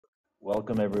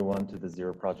Welcome everyone to the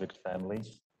Zero Project family.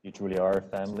 You truly are a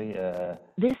family.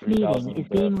 This meeting is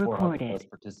being recorded.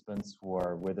 Participants who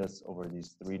are with us over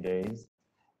these 3 days,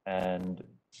 and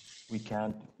we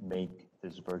can't make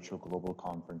this virtual global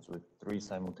conference with 3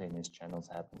 simultaneous channels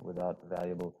happen without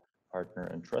valuable partner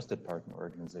and trusted partner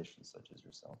organizations such as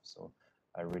yourself. So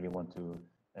I really want to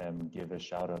give a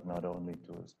shout out not only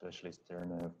to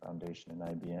Specialisterne Foundation and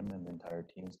IBM and the entire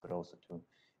teams, but also to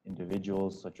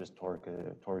individuals such as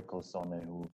Thorkil, Sonne,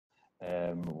 who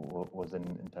was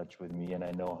in touch with me, and I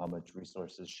know how much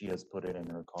resources she has put in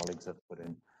and her colleagues have put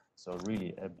in. So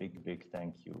really a big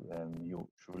thank you. You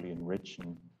truly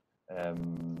enriching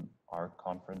our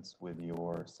conference with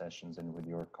your sessions and with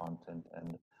your content,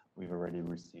 and we've already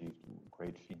received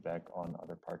great feedback on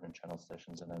other partner channel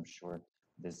sessions, and I'm sure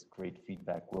this great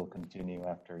feedback will continue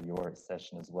after your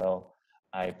session as well.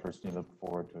 I personally look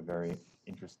forward to a very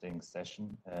interesting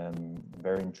session.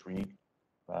 Very intrigued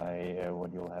by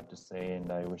what you'll have to say,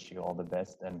 and I wish you all the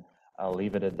best. And I'll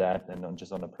leave it at that. And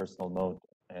just on a personal note,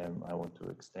 I want to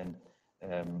extend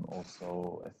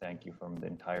also a thank you from the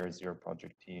entire Zero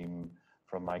Project team,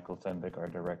 from Michael Fembeck, our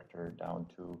director, down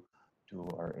to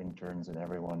our interns and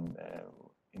everyone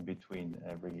in between.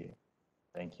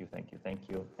 Thank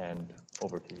you, and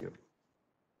over to you.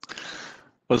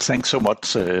 Well, thanks so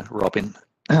much, Robin,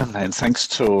 and thanks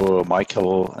to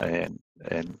Michael and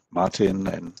Martin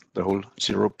and the whole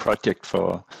Zero Project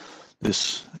for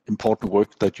this important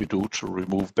work that you do to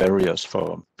remove barriers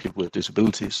for people with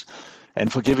disabilities, and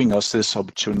for giving us this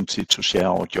opportunity to share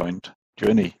our joint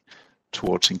journey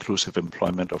towards inclusive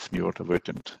employment of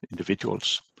neurodivergent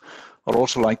individuals. I'd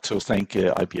also like to thank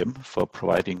IBM for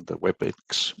providing the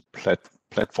WebEx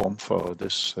platform for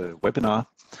this webinar.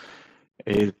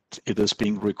 It is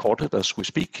being recorded as we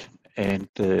speak, and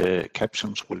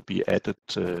captions will be added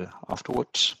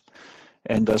afterwards.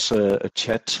 And there's a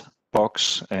chat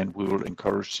box, and we will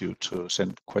encourage you to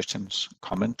send questions,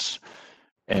 comments,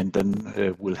 and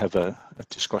then we'll have a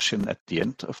discussion at the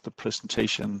end of the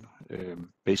presentation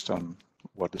based on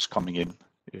what is coming in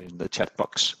the chat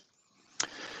box.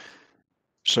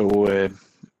 So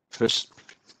first,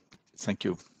 thank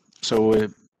you. So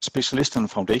Specialisterne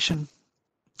Foundation,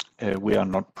 we are a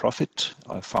non-profit.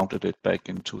 I founded it back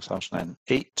in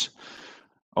 2008.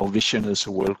 Our vision is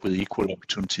a world with equal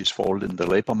opportunities for all in the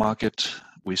labor market.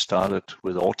 We started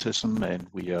with autism, and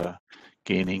we are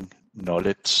gaining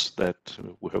knowledge that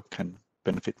we hope can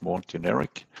benefit more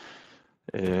generic.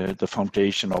 The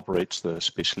foundation operates the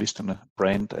Specialisterne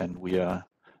brand, and we are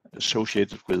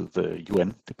associated with the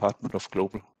UN Department of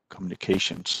Global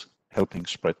Communications, helping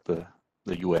spread the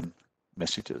UN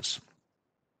messages.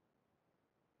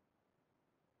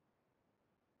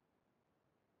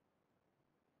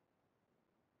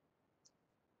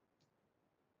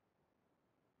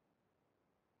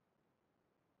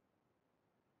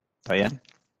 Diane?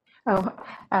 Oh,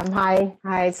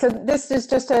 hi. So this is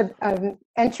just an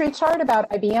entry chart about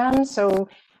IBM. So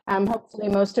hopefully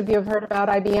most of you have heard about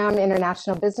IBM,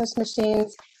 International Business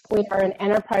Machines. We are an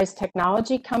enterprise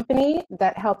technology company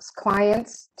that helps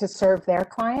clients to serve their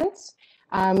clients.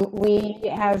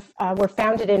 We're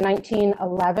founded in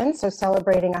 1911, so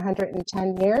celebrating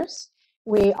 110 years.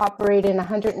 We operate in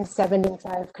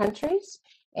 175 countries,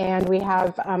 and we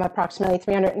have approximately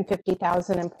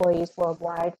 350,000 employees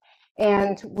worldwide.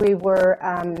 And we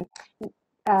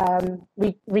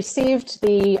received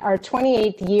our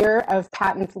 28th year of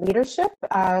patent leadership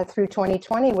through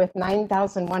 2020 with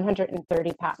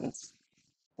 9,130 patents.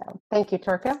 So thank you,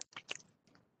 Thorkil.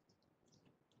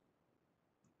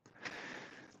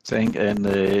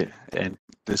 And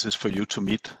this is for you to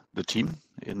meet the team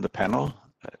in the panel.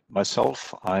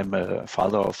 Myself, I'm a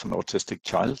father of an autistic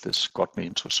child. This got me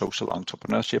into social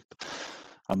entrepreneurship.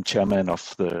 I'm chairman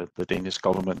of the Danish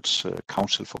government's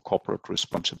Council for Corporate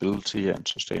Responsibility and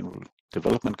Sustainable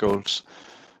Development Goals,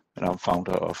 and I'm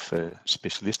founder of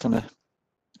Specialisterne.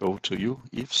 Over to you,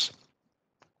 Yves.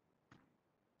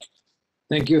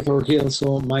 Thank you, Thorkil.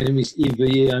 So my name is Yves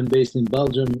Veulliet. I'm based in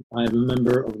Belgium. I'm a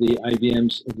member of the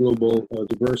IBM's Global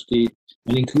Diversity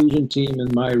and Inclusion team,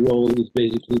 and my role is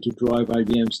basically to drive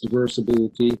IBM's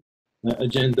diversity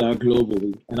agenda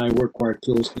globally. And I work quite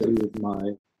closely with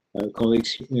my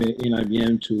colleagues in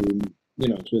IBM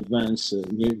to advance the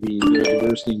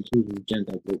diversity inclusion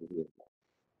agenda globally.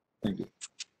 Thank you.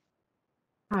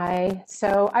 Hi.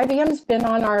 So IBM's been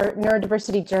on our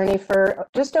neurodiversity journey for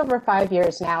just over 5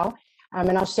 years now,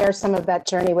 and I'll share some of that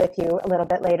journey with you a little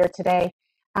bit later today.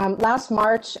 Last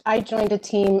March, I joined a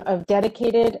team of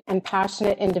dedicated and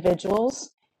passionate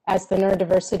individuals as the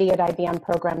neurodiversity at IBM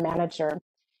program manager.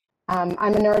 I'm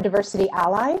a neurodiversity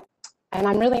ally. and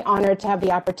I'm really honored to have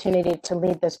the opportunity to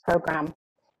lead this program.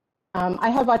 I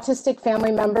have autistic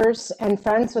family members and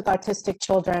friends with autistic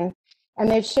children, and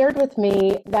they've shared with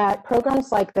me that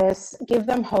programs like this give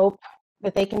them hope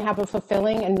that they can have a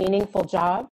fulfilling and meaningful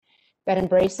job that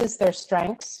embraces their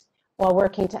strengths while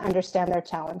working to understand their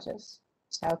challenges.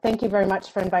 So thank you very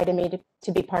much for inviting me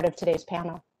to be part of today's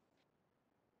panel.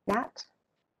 Nat?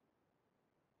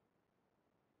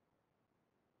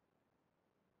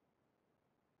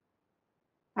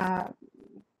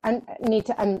 I need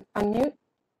to unmute.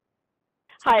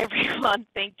 Hi, everyone.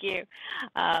 Thank you.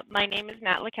 My name is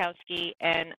Nat Lyckowski,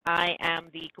 and I am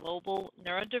the Global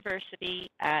Neurodiversity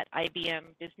at IBM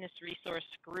Business Resource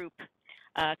Group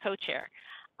co-chair.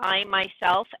 I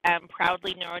myself am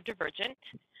proudly neurodivergent,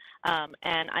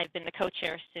 and I've been the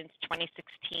co-chair since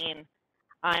 2016.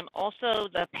 I'm also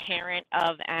the parent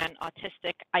of an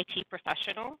autistic IT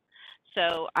professional,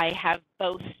 so I have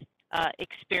both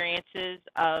experiences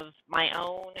of my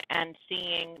own and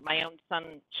seeing my own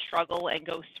son struggle and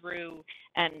go through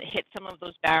and hit some of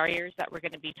those barriers that we're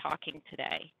going to be talking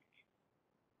today.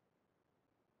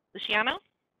 Luciano?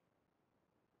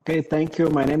 Okay, thank you.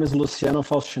 My name is Luciano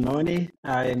Faustinoni.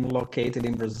 I'm located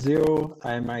in Brazil.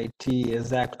 I'm IT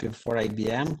executive for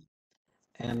IBM,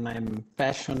 and I'm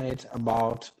passionate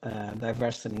about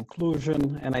diversity and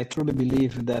inclusion, and I truly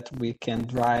believe that we can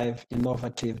drive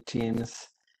innovative teams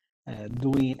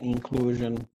doing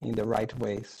inclusion in the right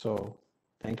way. So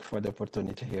thank you for the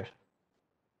opportunity here.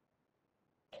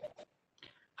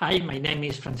 Hi, my name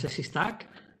is Francesc Stack.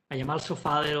 I am also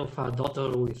father of a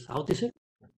daughter with autism,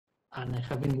 and I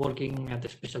have been working at the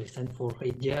Specialisterne for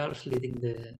 8 years, leading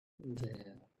the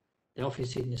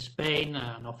office in Spain,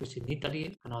 an office in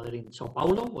Italy, another in Sao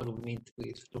Paulo, where we meet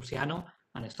with Luciano,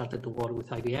 and I started to work with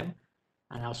IBM,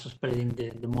 and also spreading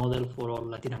the model for all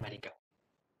Latin America.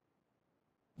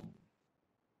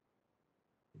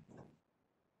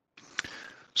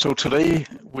 So today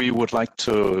we would like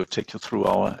to take you through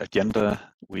our agenda.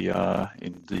 We are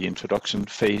in the introduction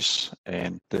phase,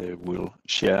 and we'll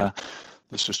share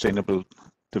the Sustainable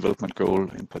Development Goal,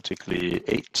 in particularly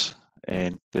 8,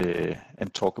 and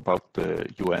talk about the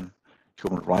UN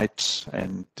human rights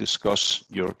and discuss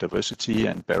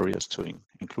neurodiversity and barriers to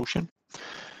inclusion.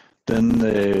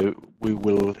 Then we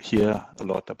will hear a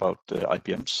lot about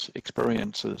IBM's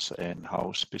experiences and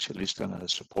how Specialisterne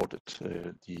has supported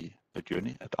the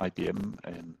journey at IBM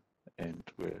and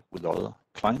with other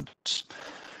clients.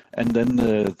 And then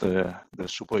the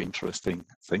super interesting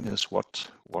thing is what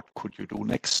could you do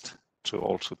next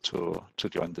to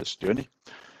join this journey?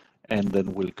 And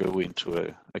then we'll go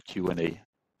into a Q&A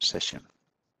session.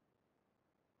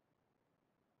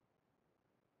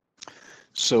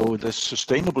 So the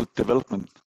Sustainable Development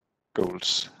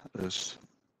Goals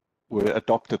were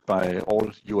adopted by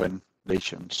all UN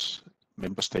nations,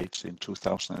 member states in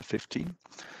 2015,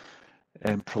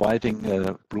 and providing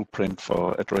a blueprint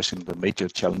for addressing the major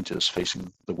challenges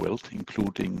facing the world,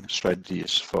 including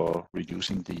strategies for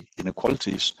reducing the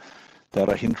inequalities that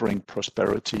are hindering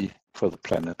prosperity for the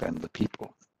planet and the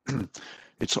people.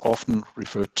 It's often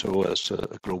referred to as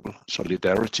a global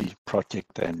solidarity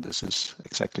project, and this is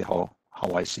exactly how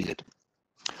I see it.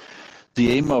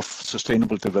 The aim of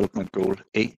Sustainable Development Goal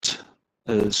 8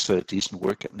 is decent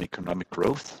work and economic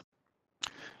growth.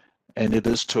 And it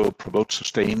is to promote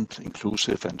sustained,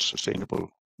 inclusive and sustainable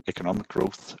economic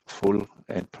growth, full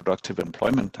and productive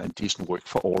employment and decent work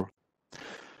for all.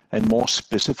 And more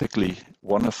specifically,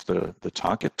 one of the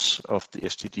targets of the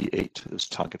SDG 8 is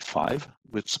target 5,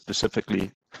 which specifically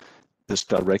is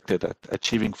directed at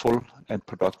achieving full and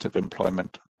productive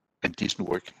employment and decent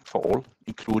work for all,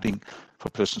 including for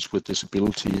persons with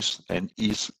disabilities, and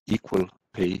equal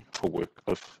pay for work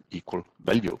of equal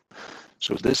value.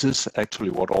 So this is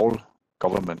actually what all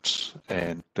governments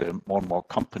and more and more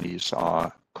companies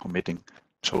are committing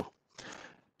to.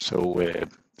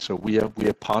 So we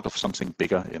are part of something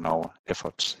bigger in our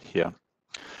efforts here.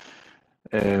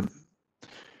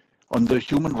 On the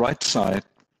human rights side,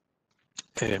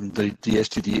 the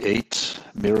SDG 8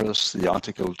 mirrors the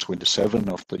Article 27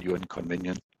 of the UN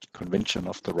Convention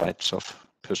of the Rights of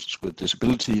Persons with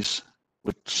Disabilities,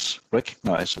 which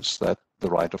recognizes that the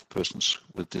right of persons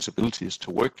with disabilities to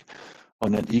work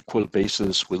on an equal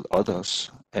basis with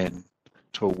others and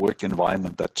to a work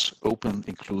environment that's open,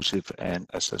 inclusive, and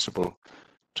accessible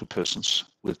to persons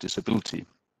with disability.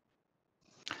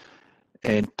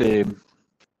 And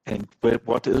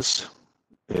what is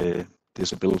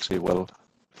disability? Well,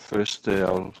 first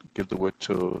I'll give the word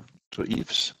to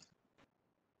Yves.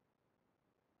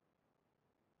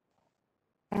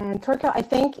 And Thorkil, I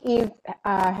think Yves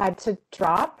had to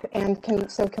drop, and can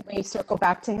we circle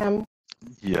back to him?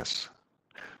 Yes.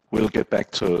 we'll get back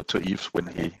to Yves when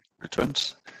he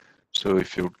returns. So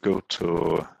if you go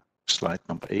to slide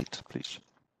number 8, please.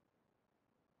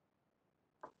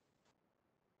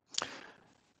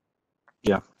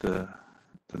 Yeah,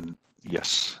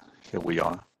 yes, here we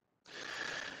are.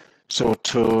 So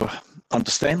to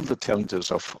understand the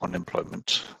challenges of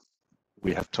unemployment,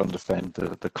 we have to understand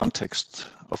the context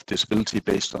of disability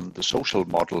based on the social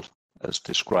model as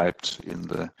described in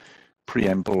the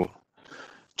preamble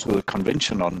to the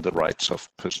Convention on the Rights of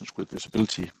Persons with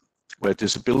Disability, where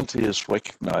disability is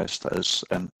recognized as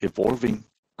an evolving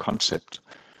concept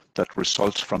that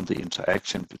results from the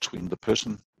interaction between the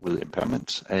person with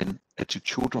impairments and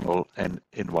attitudinal and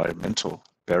environmental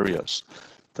barriers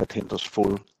that hinders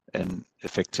full and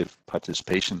effective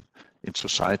participation in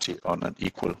society on an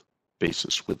equal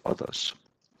basis with others.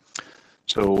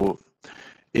 So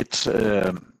it's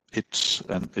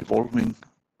an evolved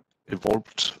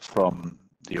from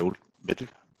the old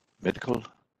medical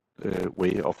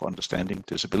way of understanding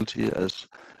disability as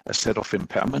a set of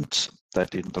impairments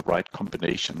that in the right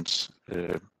combinations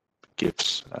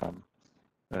gives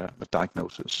a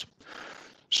diagnosis.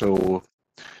 So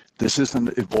this is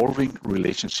an evolving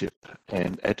relationship,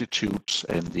 and attitudes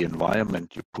and the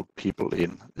environment you put people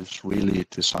in is really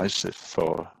decisive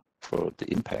for the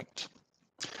impact.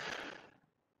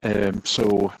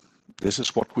 So this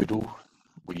is what we do.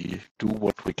 We do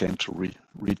what we can to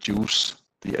reduce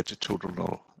the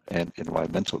attitudinal and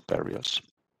environmental barriers.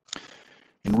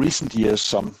 In recent years,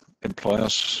 some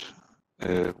employers,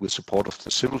 with support of the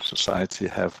civil society,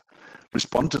 have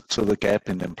responded to the gap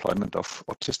in employment of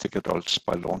autistic adults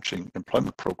by launching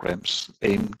employment programs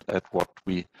aimed at what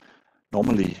we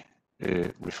normally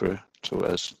refer to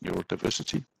as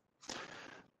neurodiversity,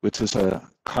 which is a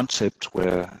concept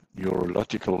where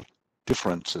neurological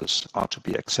differences are to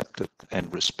be accepted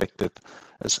and respected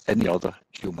as any other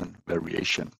human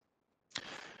variation.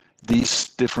 These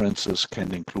differences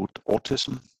can include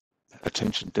autism,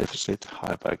 attention deficit,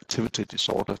 hyperactivity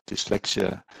disorder,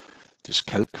 dyslexia,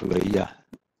 dyscalculia,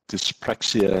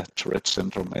 dyspraxia, Tourette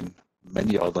syndrome, and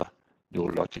many other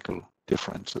neurological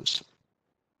differences.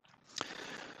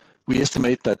 We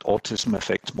estimate that autism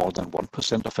affects more than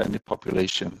 1% of any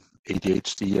population,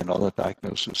 ADHD and other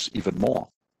diagnoses even more,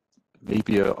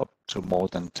 maybe up to more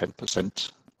than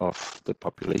 10% of the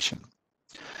population.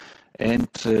 And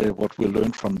what we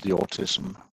learned from the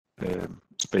autism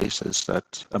space is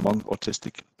that among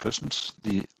autistic persons,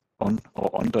 the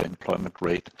or underemployment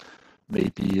rate may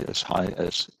be as high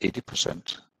as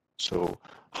 80%. So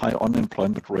high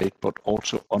unemployment rate, but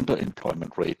also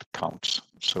underemployment rate counts.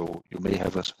 So you may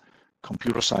have a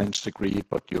computer science degree,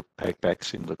 but you pack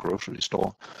bags in the grocery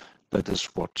store. That is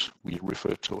what we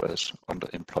refer to as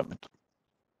underemployment.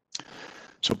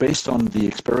 So based on the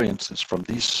experiences from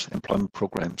these employment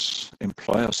programs,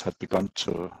 employers have begun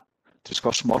to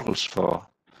discuss models for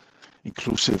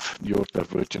inclusive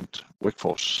neurodivergent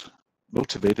workforce,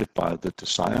 motivated by the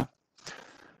desire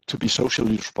to be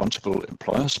socially responsible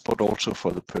employers, but also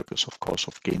for the purpose, of course,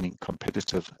 of gaining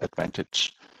competitive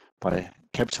advantage by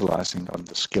capitalizing on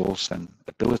the skills and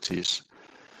abilities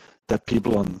that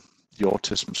people on the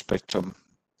autism spectrum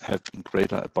have in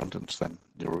greater abundance than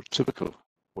neurotypical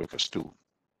workers do.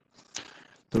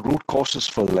 The root causes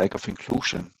for the lack of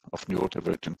inclusion of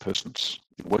neurodivergent persons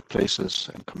in workplaces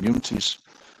and communities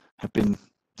have been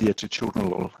the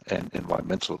attitudinal and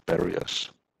environmental barriers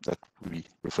that we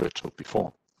referred to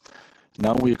before.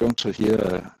 Now we're going to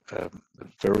hear a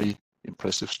very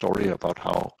impressive story about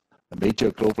how a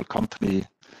major global company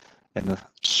and a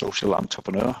social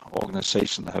entrepreneur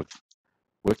organization have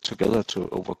worked together to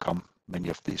overcome many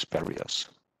of these barriers.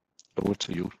 Over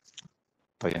to you,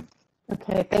 Diane.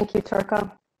 Okay, thank you,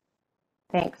 Thorkil.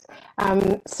 Thanks.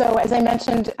 So as I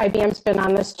mentioned, IBM's been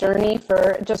on this journey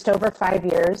for just over 5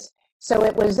 years. So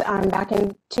it was back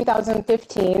in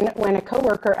 2015 when a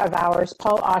coworker of ours,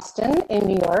 Paul Austin in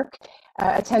New York,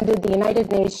 attended the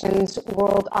United Nations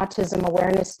World Autism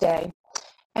Awareness Day.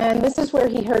 And this is where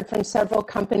he heard from several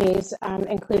companies,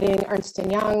 including Ernst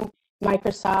 & Young,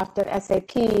 Microsoft, and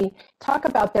SAP, talk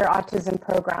about their autism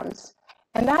programs.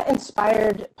 And that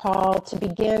inspired Paul to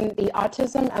begin the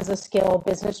Autism as a Skill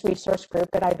Business Resource Group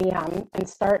at IBM and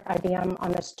start IBM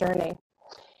on this journey.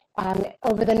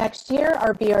 Over the next year,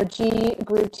 our BRG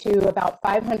grew to about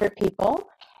 500 people,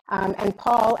 and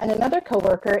Paul and another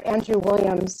coworker, Andrew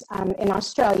Williams in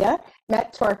Australia,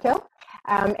 met Thorkil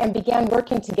and began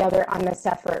working together on this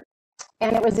effort.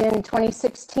 And it was in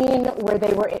 2016 where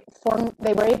they were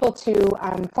able to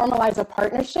formalize a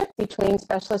partnership between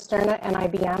Specialisterne and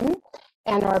IBM.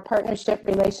 And our partnership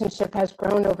relationship has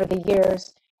grown over the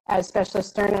years as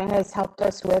Specialisterne has helped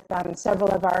us with several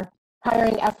of our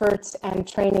hiring efforts and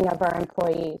training of our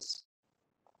employees.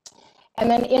 And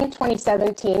then in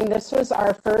 2017, this was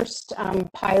our first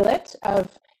pilot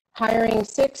of hiring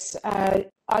 6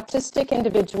 autistic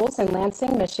individuals in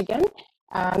Lansing, Michigan,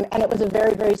 and it was a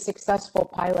very, very successful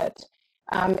pilot.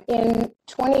 In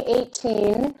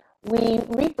 2018, we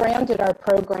rebranded our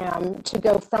program to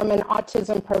go from an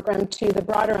autism program to the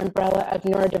broader umbrella of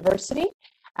neurodiversity.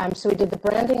 So we did the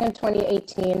branding in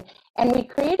 2018, and we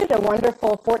created a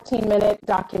wonderful 14-minute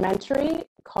documentary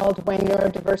called When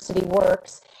Neurodiversity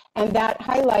Works, and that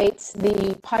highlights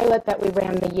the pilot that we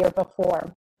ran the year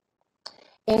before.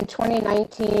 In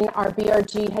 2019, our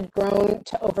BRG had grown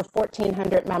to over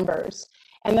 1,400 members,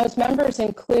 and those members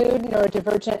include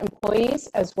neurodivergent employees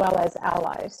as well as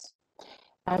allies.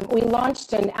 We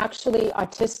launched an actually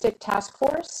autistic task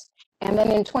force, and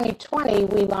then in 2020,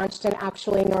 we launched an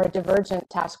actually neurodivergent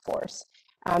task force.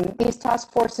 These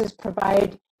task forces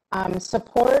provide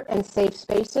support and safe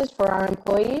spaces for our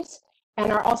employees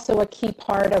and are also a key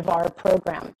part of our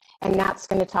program. And Nat's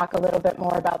going to talk a little bit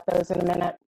more about those in a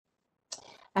minute.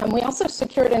 We also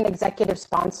secured an executive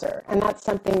sponsor, and that's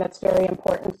something that's very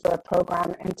important for a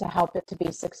program and to help it to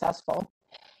be successful.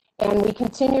 And we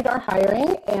continued our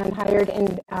hiring and hired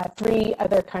in 3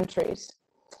 other countries.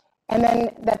 And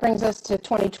then that brings us to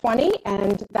 2020,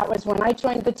 and that was when I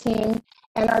joined the team,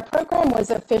 and our program was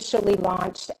officially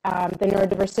launched, the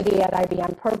Neurodiversity at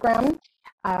IBM program.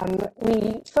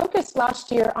 We focused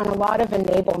last year on a lot of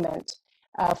enablement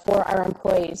for our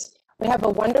employees. We have a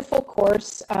wonderful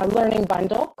course learning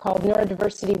bundle called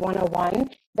Neurodiversity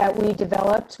 101 that we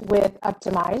developed with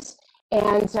Optimize.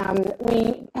 And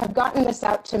we have gotten this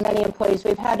out to many employees.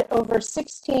 We've had over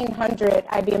 1,600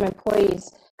 IBM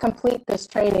employees complete this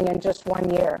training in just 1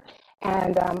 year.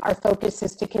 And our focus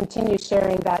is to continue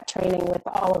sharing that training with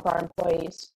all of our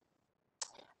employees.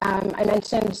 I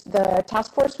mentioned the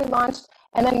task force we launched,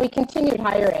 and then we continued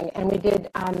hiring, and we did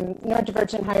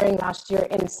neurodivergent hiring last year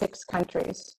in 6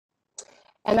 countries.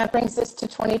 And that brings us to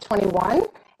 2021,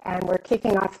 and we're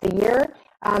kicking off the year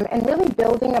and really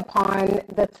building upon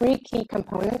the 3 key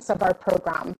components of our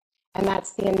program, and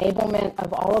that's the enablement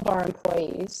of all of our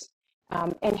employees,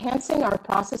 enhancing our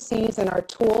processes and our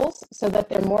tools so that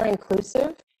they're more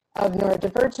inclusive of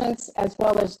neurodivergence as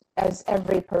well as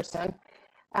every person,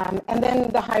 and then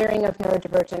the hiring of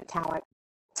neurodivergent talent.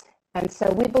 And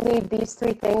so we believe these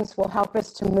 3 things will help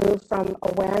us to move from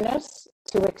awareness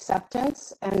to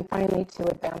acceptance and finally to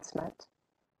advancement.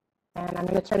 And I'm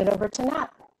going to turn it over to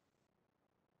Nat.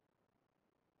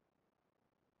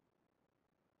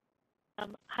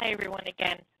 Hi, everyone,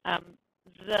 again. Some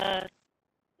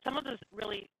of the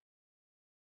really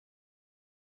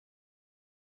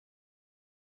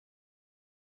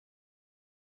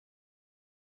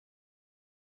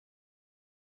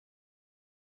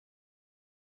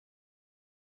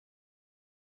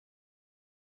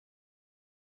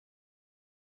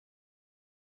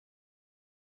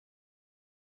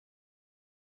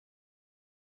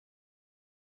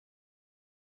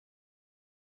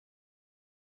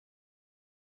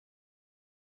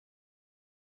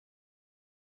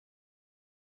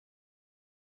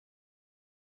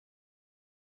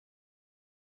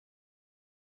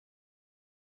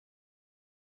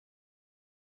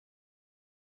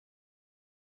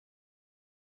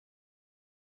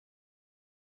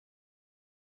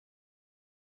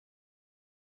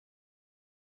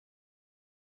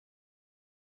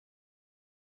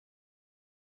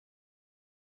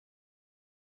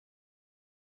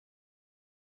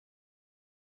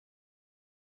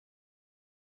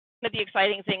one of the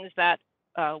exciting things that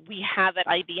we have at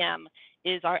IBM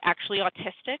is our actually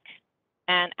autistic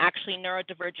and actually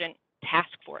neurodivergent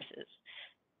task forces.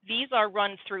 These are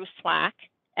run through Slack,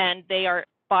 and they are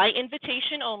by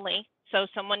invitation only. So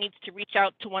someone needs to reach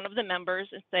out to one of the members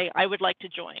and say, I would like to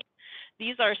join.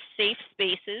 These are safe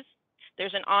spaces.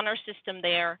 There's an honor system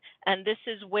there, and this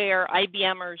is where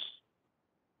IBMers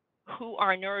who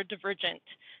are neurodivergent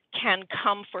can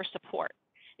come for support.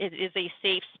 It is a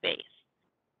safe space.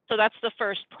 So that's the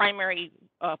first primary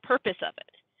purpose of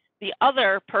it. The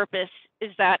other purpose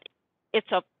is that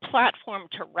it's a platform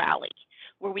to rally,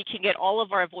 where we can get all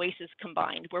of our voices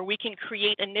combined, where we can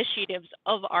create initiatives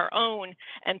of our own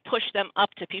and push them up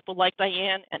to people like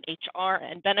Diane and HR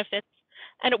and benefits.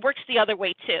 And it works the other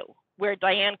way too, where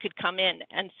Diane could come in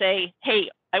and say, hey,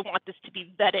 I want this to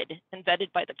be vetted and vetted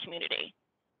by the community.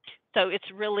 So it's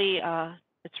really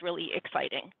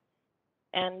exciting.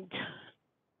 And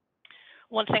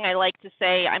one thing I like to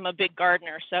say, I'm a big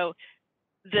gardener, so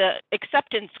the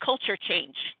acceptance culture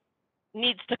change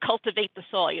needs to cultivate the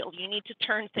soil. You need to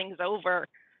turn things over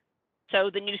so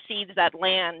the new seeds that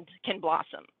land can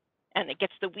blossom. and it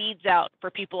gets the weeds out for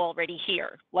people already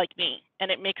here, like me,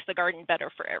 and it makes the garden better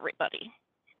for everybody.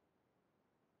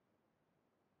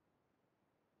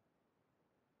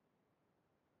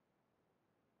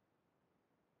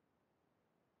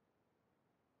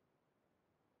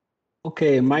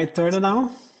 Okay, my turn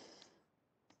now.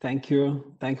 Thank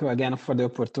you again for the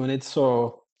opportunity.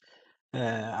 So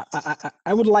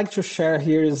I would like to share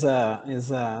here is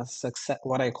a success,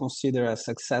 what I consider a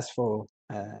successful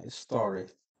story,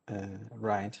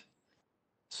 right?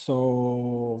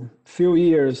 So few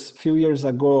years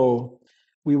ago,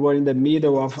 we were in the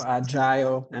middle of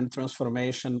agile and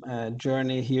transformation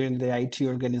journey here in the IT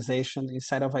organization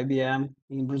inside of IBM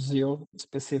in Brazil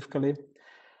specifically.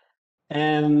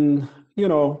 And, you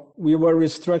know, we were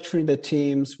restructuring the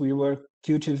teams, we were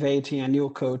cultivating a new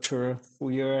culture,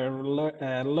 we were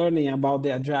learning about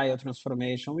the agile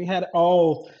transformation. We had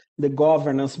all the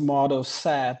governance models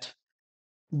set.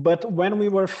 But when we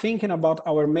were thinking about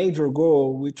our major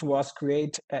goal, which was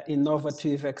create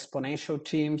innovative exponential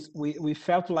teams, we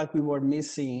felt like we were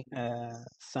missing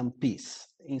some piece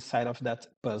inside of that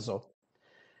puzzle.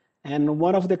 And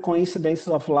one of the coincidences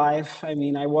of life, I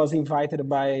mean, I was invited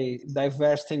by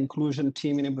diversity and inclusion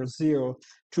team in Brazil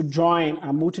to join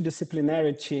a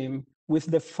multidisciplinary team with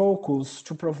the focus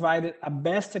to provide a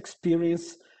best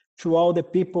experience to all the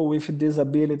people with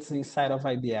disabilities inside of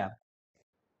IBM.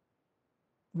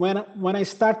 When I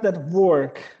started that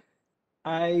work,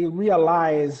 I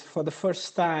realized for the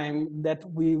first time that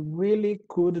we really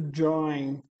could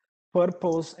join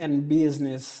purpose and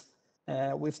business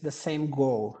with the same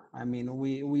goal. I mean,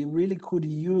 we really could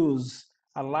use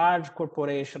a large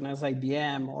corporation as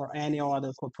IBM or any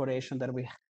other corporation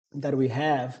that we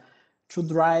have to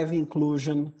drive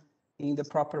inclusion in the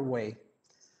proper way.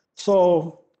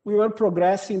 So we were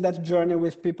progressing that journey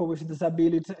with people with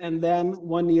disability, and then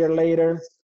 1 year later,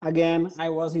 again, I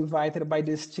was invited by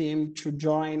this team to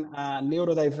join a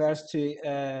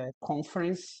neurodiversity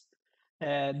conference.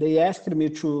 They asked me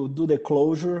to do the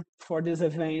closure for this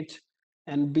event,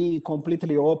 and being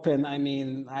completely open, I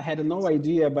mean, I had no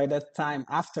idea by that time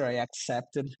after I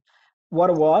accepted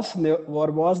what was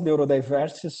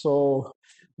neurodiversity. So,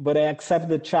 but I accepted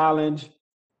the challenge.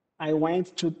 I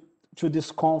went to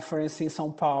this conference in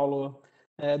São Paulo.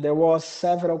 There was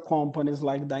several companies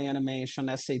like Diane mentioned,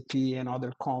 SAP and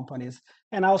other companies.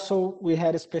 And also we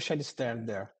had a Specialisterne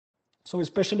there. So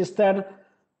Specialisterne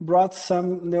brought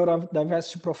some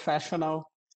neurodiversity professional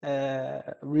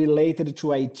related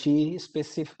to IT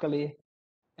specifically.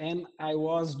 And I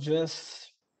was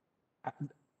just,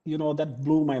 you know, that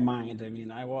blew my mind. I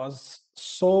mean, I was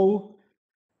so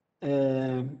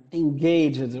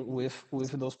engaged with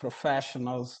those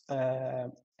professionals,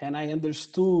 and I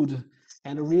understood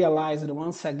and realized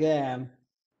once again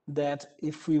that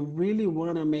if we really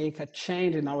want to make a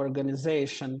change in our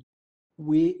organization,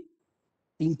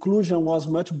 inclusion was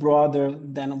much broader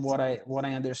than what I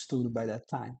understood by that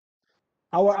time.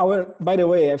 By the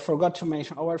way, I forgot to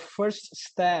mention, our first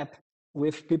step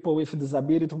with people with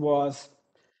disability was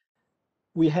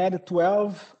we had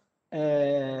 12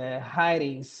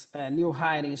 hirings, new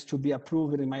hirings to be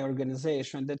approved in my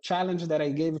organization. The challenge that I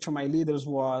gave to my leaders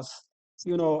was,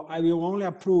 you know, I will only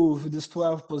approve these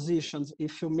 12 positions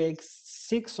if you make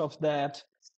 6 of that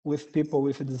with people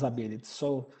with disabilities.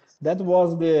 So that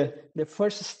was the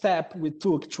first step we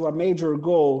took to a major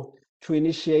goal to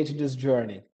initiate this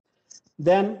journey.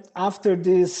 Then after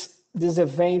this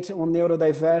event on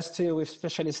neurodiversity with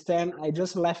Specialisterne, I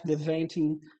just left the event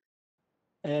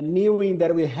knowing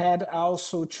that we had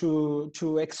also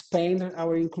to expand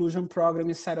our inclusion program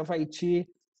inside of IT,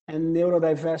 and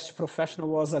neurodiversity professional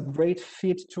was a great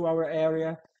fit to our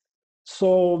area.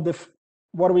 So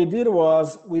what we did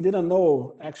was we didn't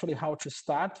know actually how to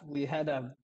start. We had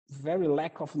a very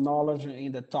lack of knowledge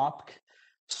in the topic.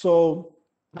 So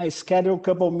I scheduled a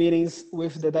couple meetings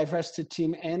with the diversity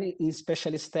team and in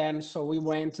Specialisterne. So we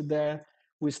went there.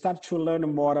 We started to learn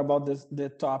more about the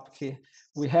topic.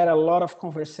 We had a lot of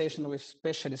conversation with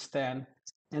Specialisterne.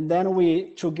 And then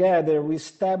we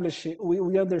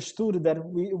understood that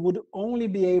we would only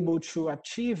be able to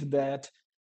achieve that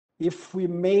if we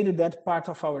made that part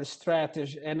of our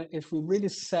strategy and if we really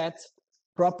set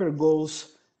proper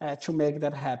goals to make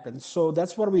that happen. So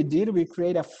that's what we did. We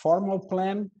created a formal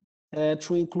plan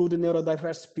to include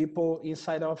neurodiverse people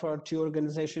inside of our T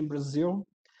organization in Brazil.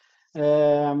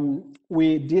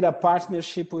 We did a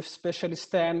partnership with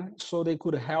Specialisterne so they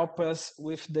could help us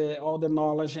with all the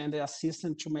knowledge and the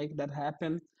assistance to make that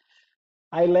happen.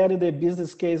 I led the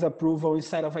business case approval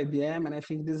inside of IBM, and I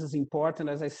think this is important.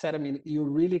 As I said, I mean, you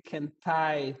really can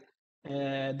tie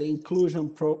the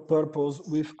inclusion purpose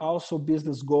with also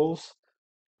business goals.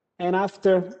 And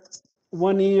after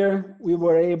 1 year, we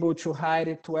were able to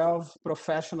hire 12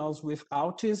 professionals with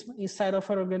autism inside of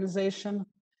our organization.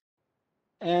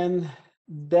 And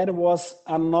that was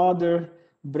another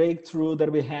breakthrough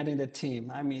that we had in the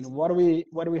team. I mean, what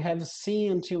we have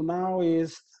seen until now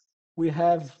is we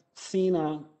have seen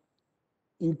an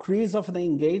increase of the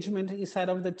engagement inside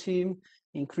of the team,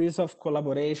 increase of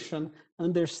collaboration,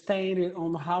 understanding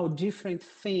on how different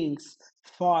things,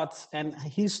 thoughts, and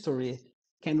history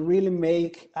can really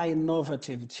make an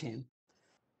innovative team.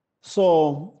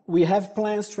 So we have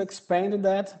plans to expand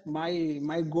that.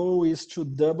 My goal is to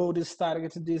double this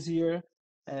target this year.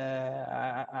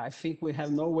 I think we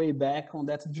have no way back on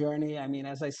that journey. I mean,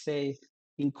 as I say,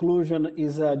 inclusion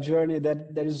is a journey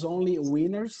that there is only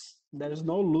winners. There is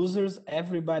no losers.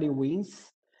 Everybody wins.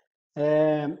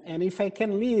 And if I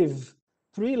can leave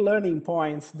 3 learning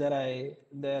points that I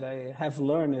have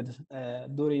learned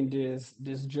during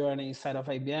this journey inside of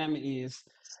IBM is,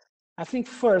 I think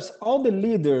first, all the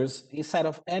leaders inside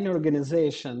of any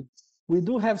organization, we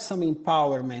do have some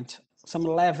empowerment, some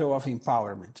level of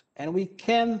empowerment, and we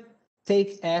can take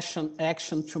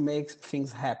action to make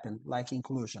things happen, like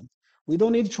inclusion. We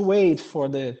don't need to wait for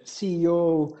the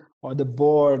CEO or the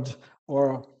board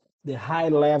or the high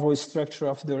level structure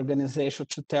of the organization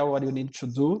to tell what you need to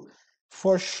do.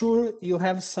 For sure, you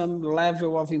have some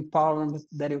level of empowerment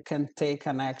that you can take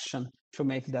an action to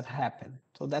make that happen.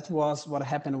 So that was what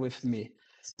happened with me.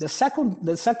 The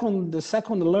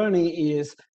second learning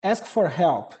is ask for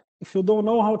help. If you don't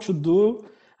know how to do,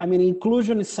 I mean,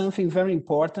 inclusion is something very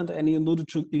important, and you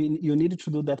need to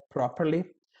do that properly.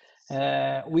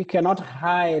 We cannot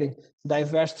hire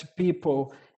diverse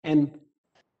people and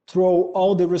throw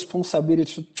all the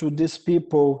responsibility to these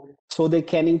people so they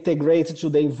can integrate to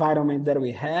the environment that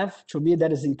we have. To me,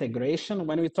 that is integration.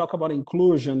 When we talk about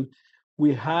inclusion,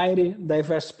 we hire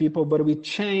diverse people, but we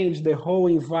change the whole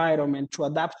environment to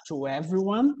adapt to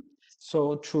everyone.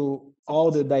 So to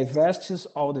all the diversities,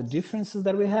 all the differences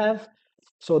that we have.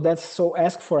 So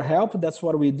ask for help. That's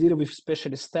what we did with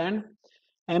Specialisterne.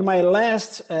 And my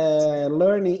last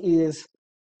learning is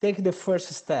take the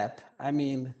first step. I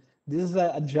mean, this is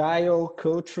an agile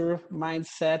culture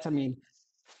mindset. I mean,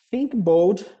 think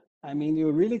bold. I mean,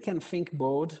 you really can think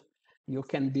bold. You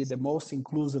can be the most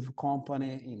inclusive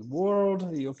company in the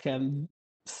world. You can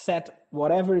set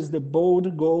whatever is the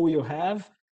bold goal you have,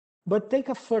 but take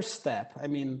a first step. I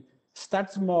mean,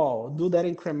 start small, do that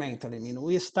incrementally. I mean,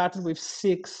 we started with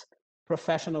 6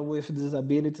 professionals with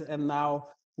disabilities, and now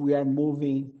we are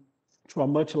moving to a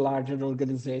much larger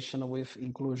organization with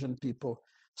inclusion people.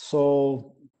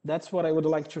 So that's what I would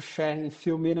like to share in a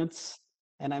few minutes,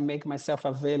 and I make myself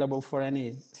available for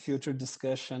any future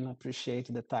discussion.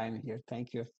 Appreciate the time here.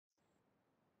 Thank you.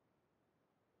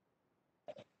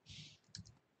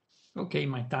 Okay,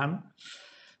 my turn.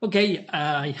 Okay,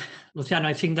 Luciano,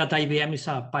 I think that IBM is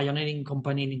a pioneering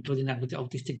company in including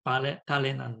autistic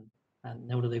talent and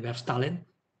neurodiverse talent.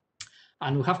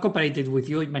 And we have cooperated with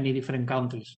you in many different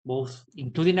countries, both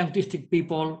including autistic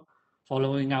people,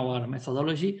 following our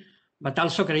methodology, but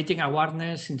also creating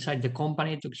awareness inside the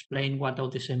company to explain what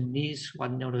autism is,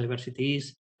 what neurodiversity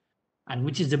is, and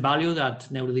which is the value that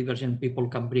neurodivergent people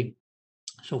can bring.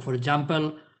 So, for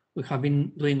example, we have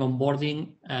been doing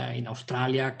onboarding in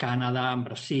Australia, Canada, and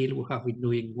Brazil. We have been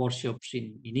doing workshops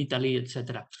in Italy,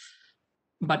 etc.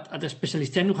 But at the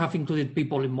Specialisterne, we have included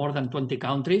people in more than 20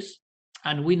 countries.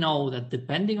 And we know that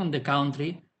depending on the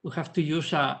country, we have to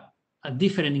use a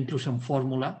different inclusion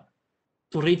formula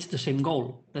to reach the same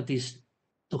goal. That is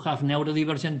to have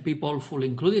neurodivergent people fully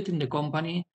included in the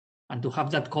company and to have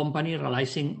that company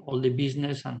realizing all the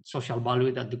business and social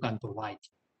value that you can provide.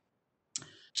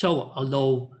 So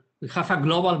although we have a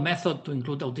global method to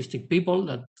include autistic people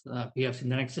that appears in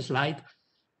the next slide,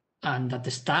 and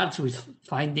that starts with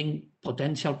finding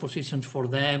potential positions for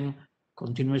them,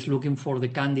 continuously looking for the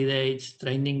candidates,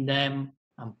 training them,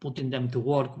 and putting them to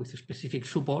work with specific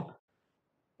support,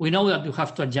 we know that you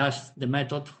have to adjust the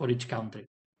method for each country.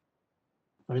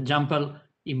 For example,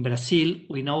 in Brazil,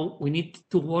 we know we need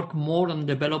to work more on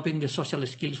developing the social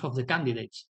skills of the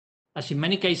candidates, as in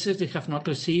many cases they have not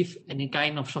received any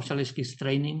kind of social skills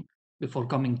training before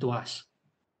coming to us.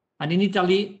 And in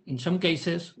Italy, in some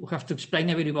cases, we have to explain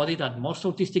to everybody that most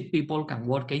autistic people can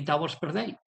work 8 hours per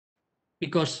day,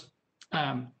 because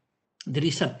there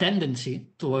is a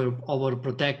tendency to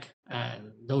overprotect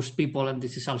those people, and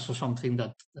this is also something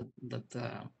that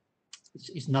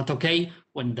is not okay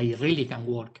when they really can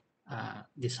work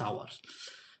these hours.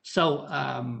 So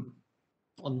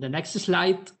on the next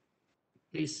slide,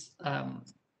 please.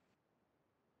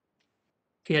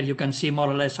 Here you can see more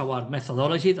or less our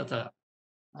methodology that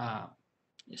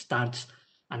starts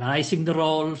analyzing the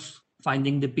roles,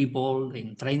 finding the people,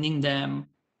 in training them,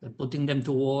 putting them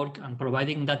to work, and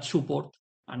providing that support.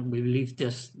 And we believe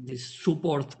this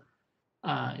support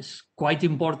is quite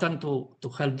important to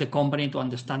help the company to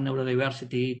understand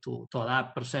neurodiversity, to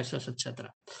adapt processes,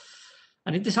 etc.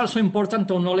 And it is also important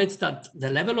to acknowledge that the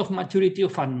level of maturity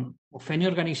of any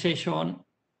organization,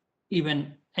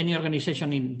 even any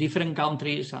organization in different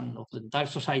countries and of the entire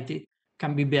society,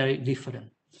 can be very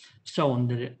different. So on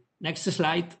the next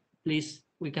slide, please,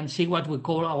 we can see what we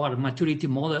call our maturity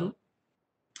model,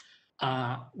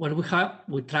 where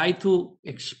we try to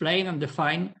explain and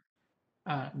define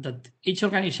that each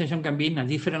organization can be in a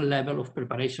different level of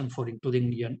preparation for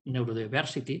including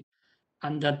neurodiversity,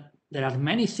 and that there are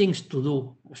many things to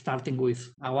do, starting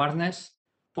with awareness,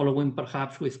 following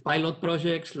perhaps with pilot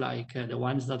projects like the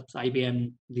ones that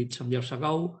IBM did some years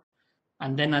ago,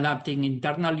 and then adapting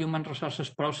internal human resources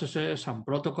processes and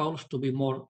protocols to be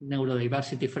more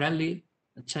neurodiversity friendly,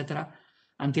 etc.,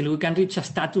 until we can reach a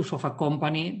status of a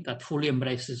company that fully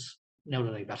embraces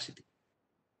neurodiversity.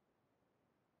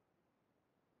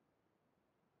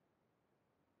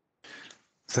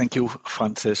 Thank you,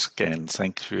 Francesc, and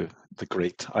thank you, the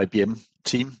great IBM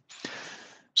team.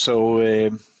 So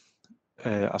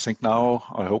I think now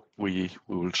I hope we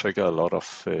will trigger a lot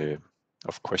of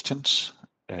questions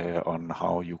on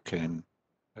how you can,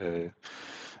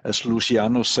 as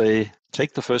Luciano say,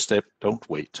 take the first step, don't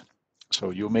wait. So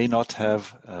you may not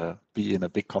have be in a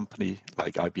big company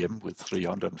like IBM with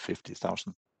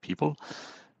 350,000 people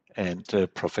and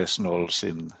professionals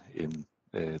in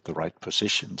the right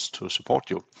positions to support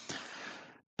you.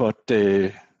 But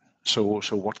so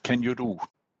what can you do?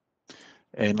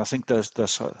 And I think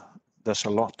there's a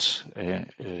lot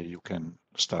you can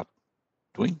start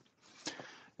doing.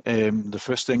 The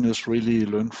first thing is really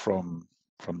learn from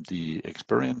the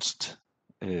experienced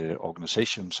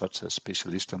organizations such as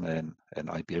Specialisterne and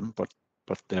IBM, but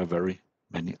there are very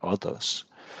many others.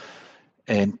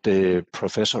 And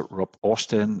Professor Rob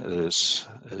Austin has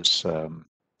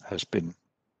been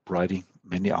writing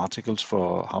many articles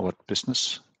for Harvard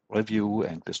Business Review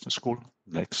and Business School.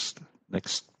 Next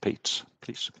page,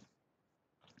 please.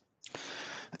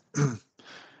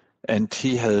 And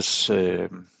he has,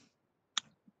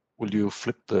 will you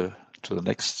flip to the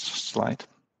next slide?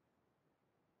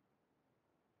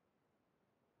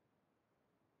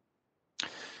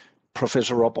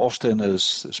 Professor Rob Austin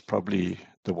is probably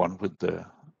the one with the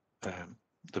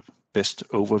best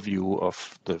overview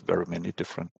of the very many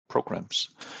different programs.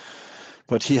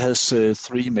 But he has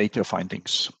three major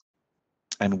findings.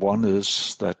 And one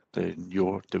is that the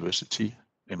neurodiversity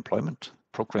employment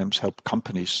programs help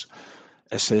companies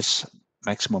assess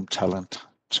maximum talent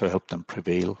to help them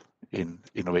prevail in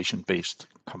innovation-based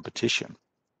competition.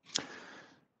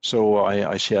 So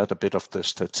I shared a bit of the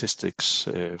statistics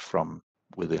from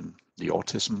within the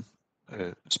autism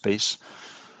space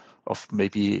of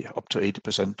maybe up to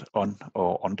 80% on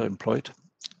or underemployed.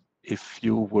 If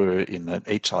you were in an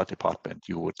HR department,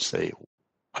 you would say,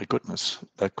 my goodness,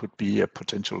 that could be a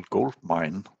potential gold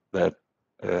mine that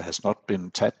has not been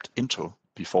tapped into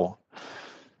before.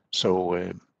 So,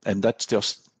 and that's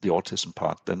just the autism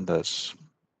part. Then there's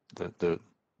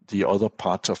the other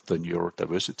parts of the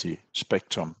neurodiversity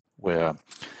spectrum where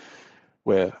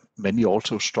many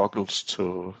also struggles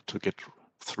to get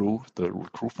through the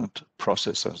recruitment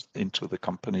processes into the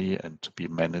company and to be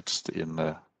managed in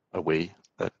a way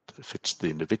that fits the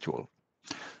individual.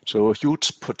 So a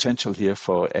huge potential here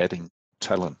for adding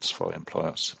talents for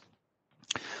employers.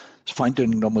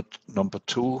 Finding number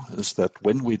two is that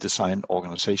when we design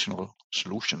organizational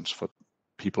solutions for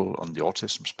people on the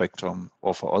autism spectrum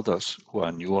or for others who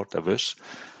are neurodiverse,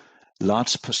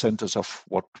 large percentage of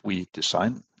what we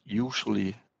design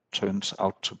usually turns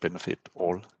out to benefit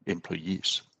all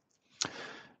employees.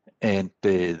 And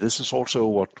this is also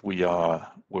what we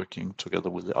are working together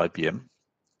with the IBM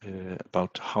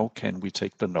about how can we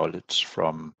take the knowledge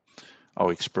from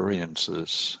our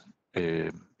experiences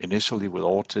initially with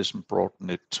autism, broaden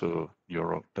it to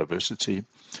neurodiversity,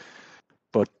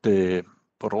 but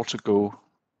also go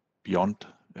beyond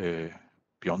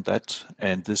that.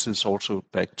 And this is also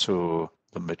back to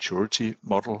the maturity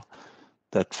model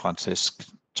that Francesc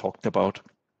talked about.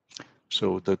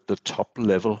 So that the top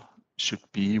level should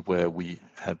be where we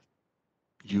have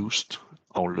used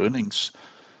our learnings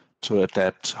to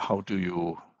adapt how do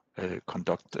you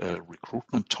conduct a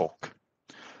recruitment talk.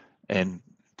 And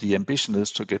the ambition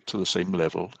is to get to the same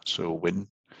level. So when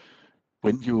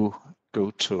you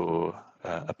go to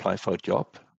apply for a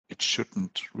job, it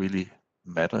shouldn't really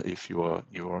matter if you are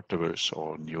neurodiverse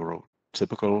or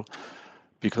neurotypical,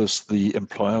 because the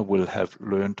employer will have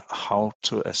learned how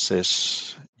to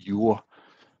assess your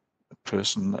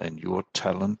person and your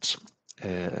talent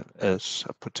as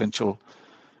a potential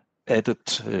added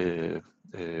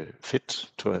fit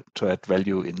to add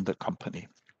value in the company.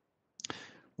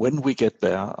 When we get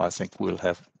there, I think we'll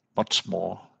have much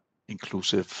more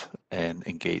inclusive and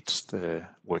engaged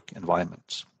work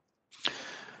environments.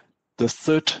 The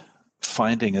third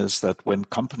finding is that when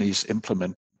companies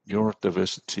implement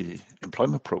neurodiversity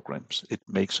employment programs, it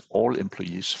makes all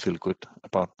employees feel good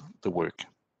about the work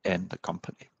and the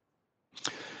company.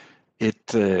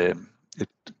 It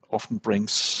often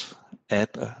brings a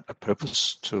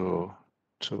purpose to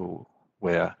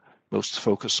where most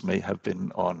focus may have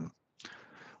been on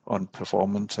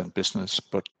performance and business,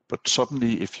 but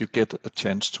suddenly if you get a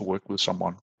chance to work with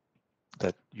someone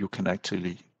that you can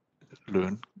actually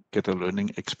get a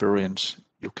learning experience,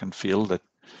 you can feel that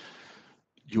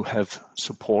you have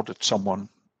supported someone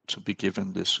to be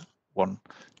given this one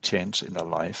chance in a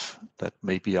life, that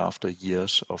maybe after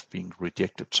years of being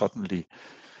rejected, suddenly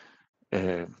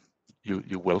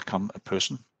you welcome a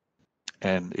person,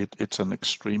 and it's an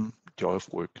extreme joy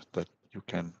of work that you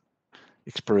can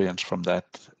experience from that,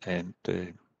 and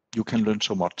you can learn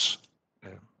so much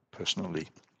personally.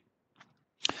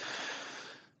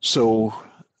 So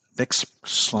next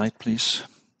slide, please.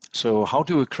 So how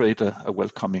do we create a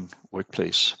welcoming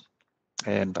workplace?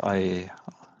 And I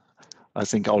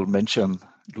think I'll mention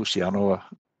Luciano a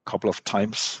couple of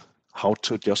times, how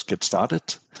to just get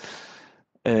started.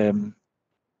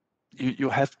 You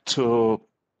have to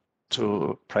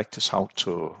practice how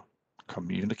to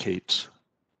communicate,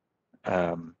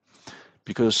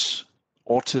 because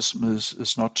autism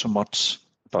is not so much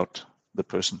about the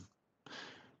person.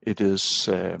 It is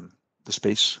the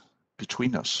space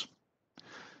between us.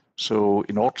 So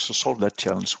in order to solve that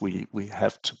challenge, we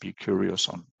have to be curious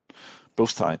on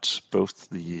both sides, both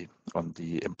on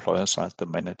the employer side, the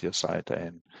manager side,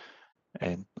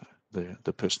 and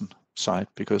the person side,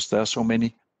 because there are so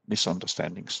many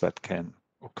misunderstandings that can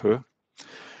occur.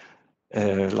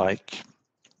 Like,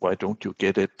 why don't you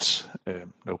get it?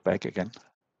 No, back again.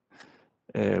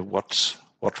 What's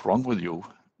wrong with you?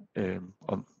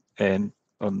 And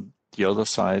on the other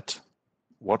side,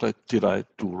 what did I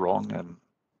do wrong,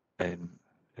 and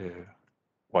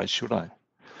why should I?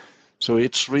 So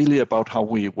it's really about how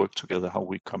we work together, how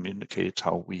we communicate,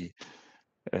 how we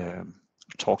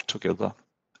talk together.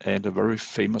 And a very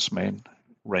famous man,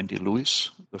 Randy Lewis,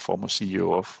 the former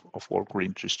CEO of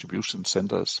Walgreens Distribution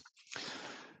Centers,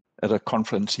 at a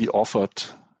conference he offered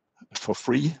for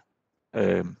free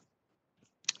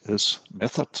his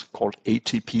method called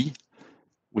ATP,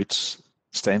 which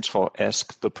stands for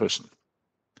Ask the Person.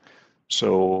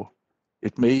 So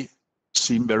it may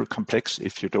seem very complex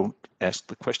if you don't ask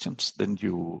the questions, then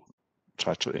you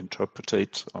try to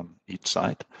interpret on each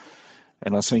side.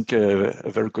 And I think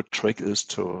a very good trick is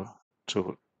to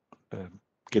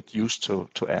get used to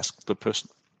ask the person.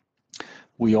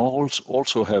 We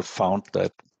also have found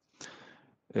that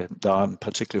there are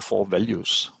particularly 4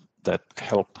 values that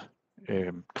help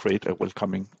create a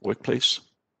welcoming workplace.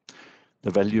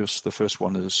 The values, the first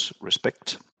one is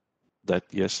respect, that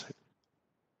yes,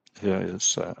 here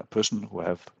is a person who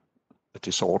have a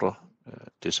disorder,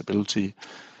 disability,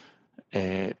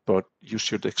 but you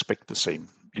should expect the same.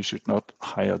 You should not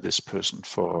hire this person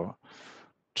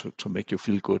to make you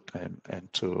feel good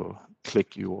and to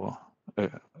click your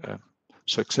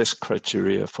success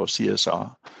criteria for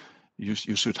CSR.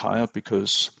 You should hire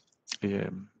because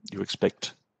you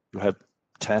expect you have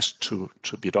tasks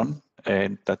to be done,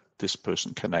 and that this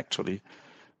person can actually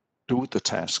do the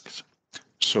tasks.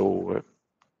 So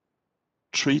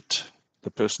treat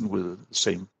the person with the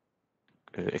same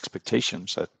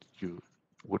expectations that you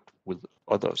would with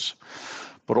others,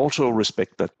 but also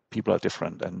respect that people are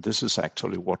different, and this is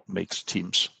actually what makes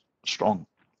teams strong.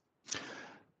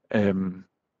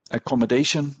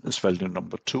 Accommodation is value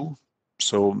number 2.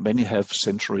 So many have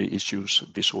sensory issues,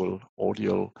 visual,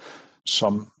 audio.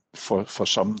 For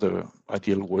some, the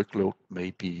ideal workload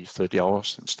may be 30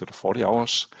 hours instead of 40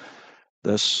 hours.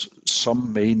 There's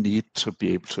some may need to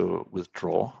be able to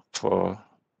withdraw for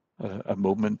a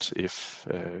moment if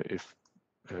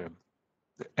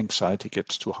anxiety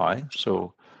gets too high.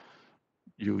 So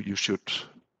you should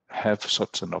have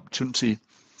such an opportunity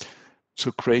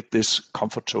to create this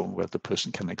comfort zone where the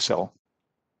person can excel.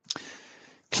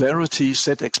 Clarity,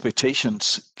 set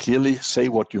expectations, clearly say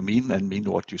what you mean and mean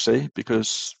what you say,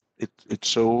 because it's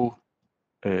so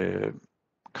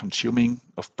consuming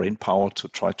of brain power to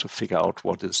try to figure out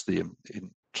what is the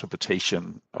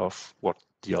interpretation of what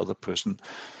the other person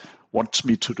wants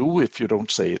me to do if you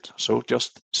don't say it. So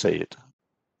just say it.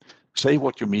 Say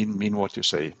what you mean what you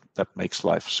say. That makes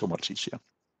life so much easier.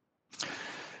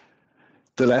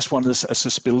 The last one is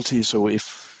accessibility. So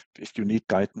if you need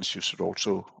guidance, you should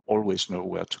also always know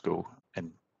where to go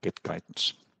and get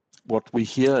guidance. What we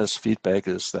hear as feedback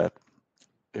is that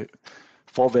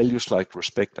for values like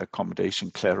respect,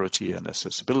 accommodation, clarity, and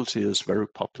accessibility is very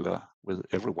popular with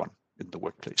everyone in the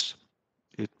workplace.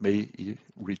 It may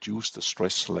reduce the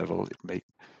stress level. It may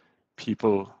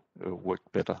people work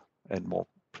better and more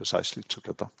precisely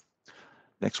together.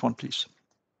 Next one, please.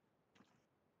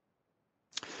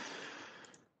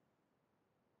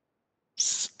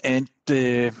 And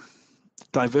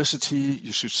diversity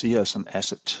you should see as an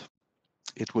asset.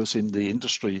 It was in the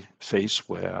industry phase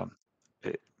where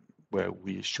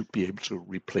we should be able to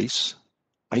replace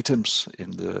items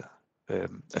in the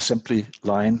assembly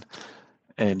line,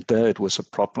 and there it was a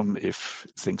problem if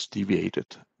things deviated.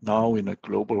 Now in a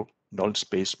global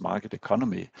knowledge-based market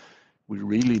economy, we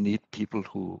really need people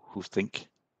who think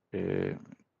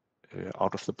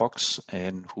out of the box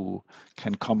and who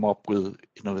can come up with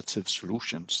innovative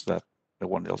solutions that no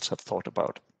one else had thought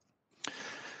about.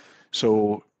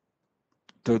 So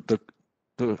the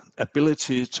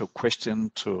ability to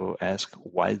question, to ask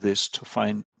why this, to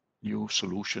find new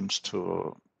solutions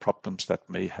to problems that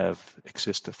may have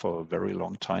existed for a very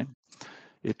long time,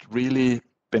 it really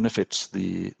benefits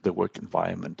the work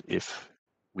environment if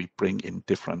we bring in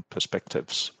different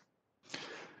perspectives.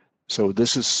 So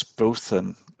this is both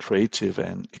a creative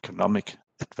and economic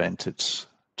advantage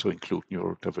to include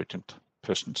neurodivergent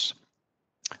persons.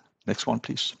 Next one,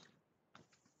 please.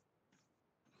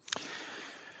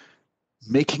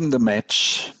 Making the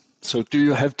match. So do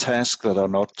you have tasks that are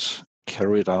not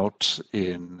carried out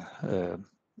in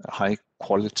high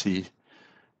quality?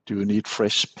 Do you need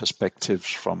fresh perspectives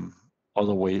from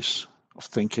other ways of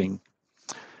thinking?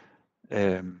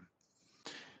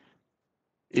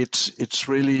 It's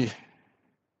really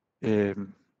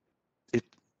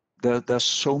there's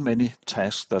so many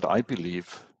tasks that I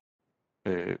believe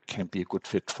can be a good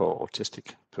fit for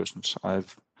autistic persons.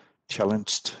 I've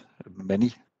challenged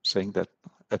many, saying that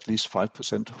at least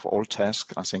 5% of all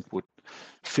tasks I think would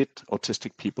fit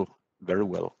autistic people very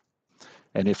well.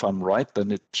 And if I'm right,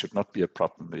 then it should not be a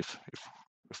problem if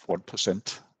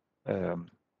 1%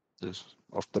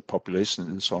 of the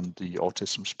population is on the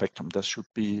autism spectrum. There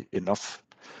should be enough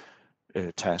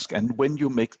task. And when you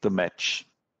make the match,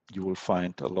 you will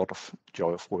find a lot of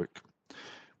joy of work.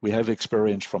 We have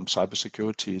experience from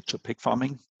cybersecurity to pig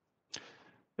farming.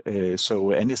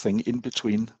 So anything in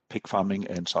between pig farming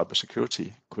and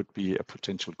cybersecurity could be a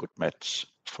potential good match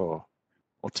for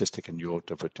autistic and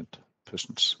neurodivergent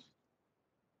persons.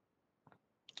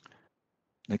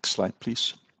 Next slide,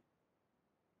 please.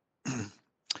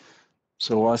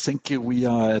 So I think we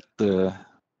are at the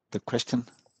question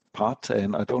part,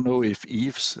 and I don't know if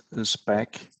Yves is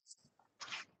back.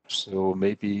 So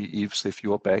maybe Yves, if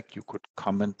you're back, you could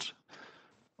comment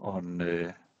on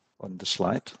the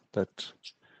slide, that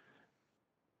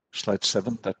slide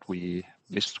 7 that we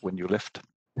missed when you left.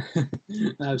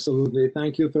 Absolutely.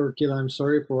 Thank you, Thorkil. I'm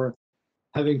sorry for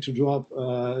having to drop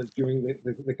during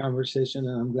the conversation,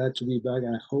 and I'm glad to be back.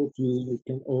 I hope you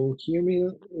can all hear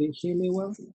me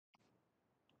well.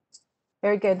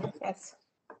 Very good. Yes.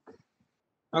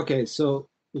 Okay, so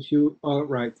if you are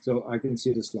right, so I can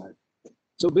see the slide.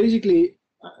 So basically,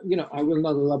 I will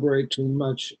not elaborate too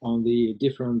much on the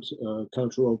different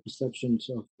cultural perceptions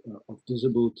of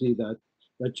disability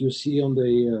that you see on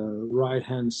the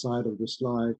right-hand side of the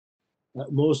slide.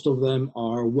 Most of them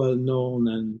are well known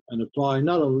and apply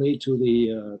not only to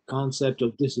the concept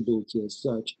of disability as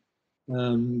such,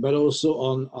 but also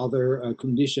on other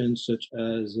conditions such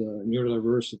as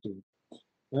neurodiversity.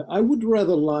 I would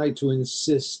rather like to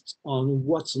insist on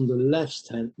what's on the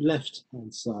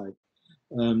left-hand side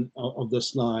of the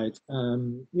slide.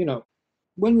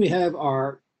 When we have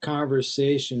our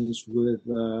conversations with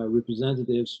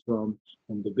representatives from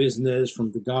the business,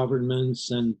 from the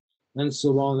governments, and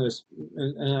so on,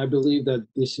 and I believe that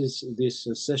this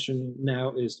session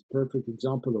now is the perfect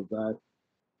example of that.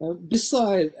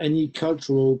 Beside any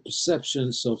cultural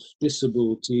perceptions of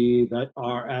disability that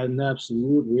are an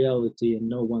absolute reality and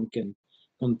no one can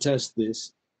contest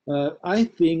this, I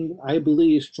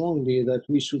believe strongly that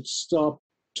we should stop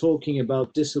talking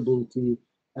about disability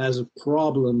as a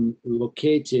problem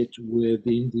located with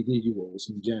the individuals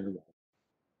in general.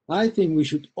 I think we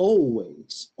should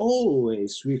always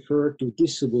refer to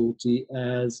disability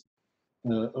as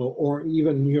or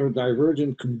even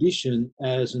neurodivergent condition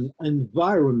as an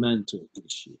environmental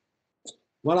issue.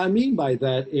 What I mean by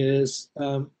that is,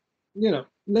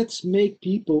 let's make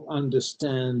people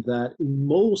understand that in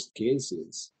most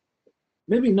cases,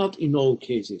 maybe not in all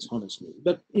cases, honestly,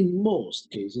 but in most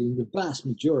cases, in the vast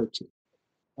majority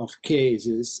of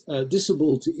cases,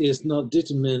 disability is not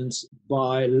determined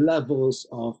by levels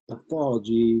of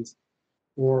pathologies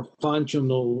or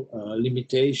functional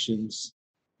limitations,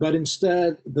 but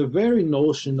instead the very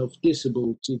notion of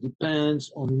disability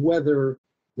depends on whether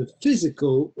the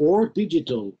physical or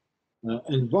digital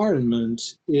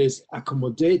environment is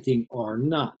accommodating or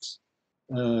not,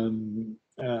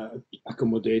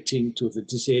 accommodating to the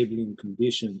disabling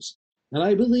conditions. And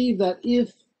I believe that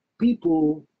if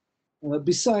people,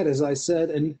 beside, as I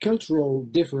said, any cultural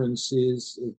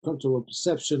differences, cultural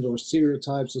perceptions or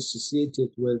stereotypes associated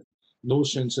with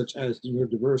notions such as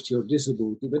neurodiversity or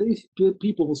disability, but if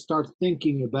people start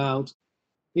thinking about,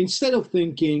 instead of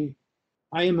thinking,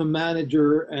 I am a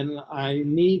manager and I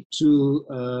need to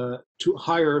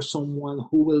hire someone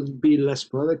who will be less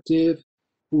productive,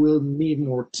 who will need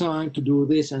more time to do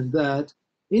this and that,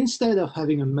 instead of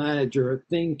having a manager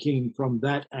thinking from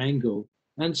that angle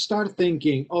and start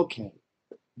thinking, okay,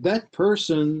 that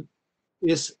person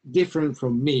is different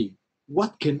from me.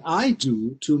 What can I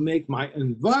do to make my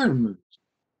environment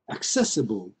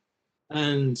accessible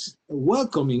and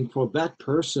welcoming for that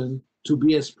person to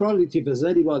be as productive as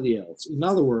anybody else? In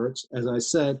other words, as I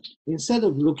said, instead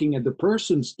of looking at the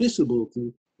person's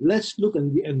disability, let's look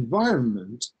at the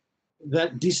environment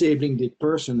that disabling the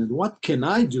person, and what can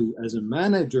I do as a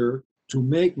manager to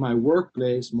make my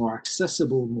workplace more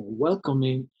accessible, more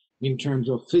welcoming in terms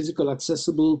of physical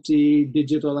accessibility,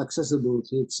 digital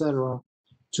accessibility, etc.,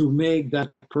 to make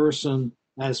that person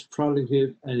as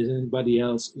productive as anybody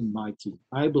else in my team.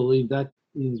 I believe that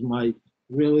is my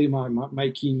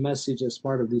key message as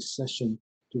part of this session,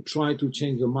 to try to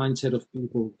change the mindset of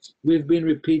people. We've been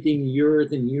repeating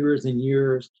years and years and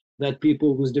years that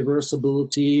people with diverse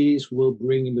abilities will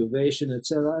bring innovation,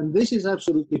 etc. And this is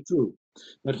absolutely true.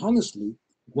 But honestly,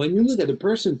 when you look at the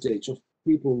percentage of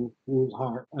people who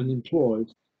are unemployed,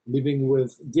 living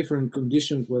with different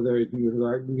conditions, whether it's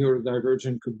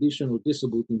neurodivergent condition or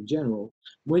disability in general,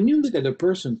 when you look at the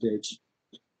percentage,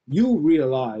 you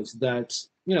realize that,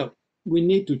 you know, we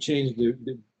need to change the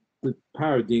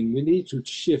paradigm. We need to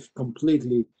shift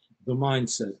completely the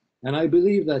mindset. And I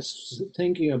believe that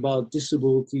thinking about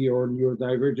disability or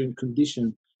neurodivergent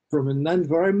condition from an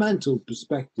environmental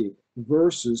perspective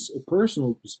versus a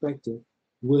personal perspective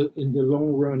will, in the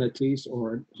long run at least,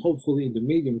 or hopefully in the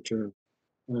medium term,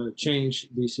 change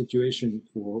the situation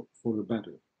for the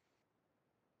better.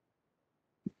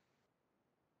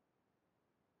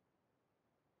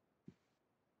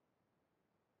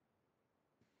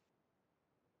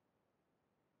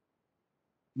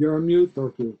 You're on mute,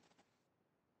 Thorkil.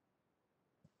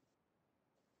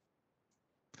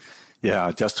 Yeah,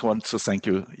 I just want to thank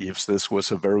you, Yves. This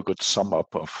was a very good sum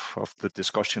up of the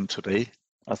discussion today,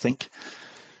 I think.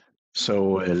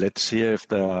 So let's see if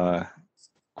there are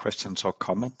questions or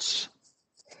comments.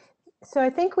 So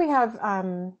I think we have,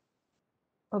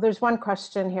 well, there's one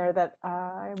question here that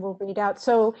I will read out.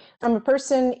 So I'm a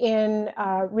person in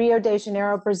Rio de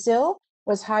Janeiro, Brazil,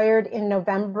 was hired in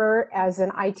November as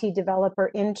an IT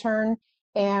developer intern,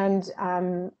 and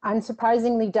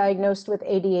unsurprisingly diagnosed with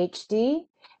ADHD.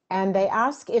 And they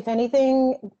ask if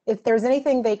there's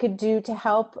anything they could do to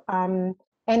help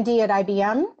ND at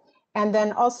IBM. And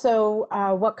then also,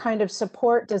 what kind of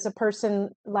support does a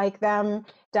person like them,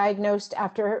 diagnosed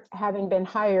after having been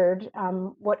hired,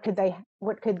 what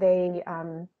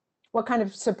kind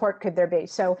of support could there be?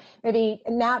 So maybe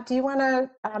Nat, do you want to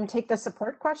take the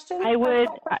support question? I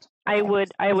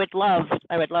would love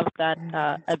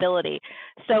that ability.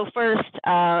 So first,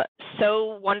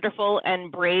 so wonderful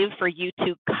and brave for you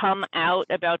to come out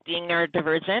about being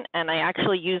neurodivergent. And I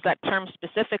actually use that term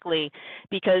specifically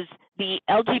because the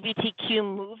LGBTQ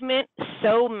movement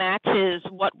so matches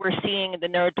what we're seeing in the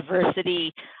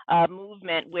neurodiversity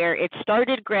movement, where it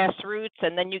started grassroots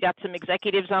and then you got some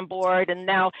executives on board, and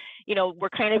now, you know, we're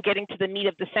kind of getting to the meat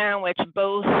of the sandwich,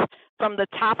 both from the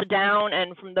top down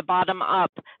and from the bottom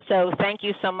up. So thank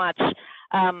you so much.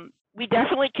 We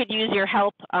definitely could use your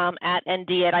help at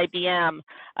ND at IBM.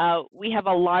 We have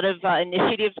a lot of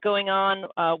initiatives going on.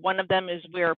 One of them is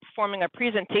we're forming a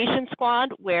presentation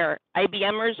squad where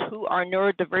IBMers who are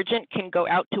neurodivergent can go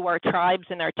out to our tribes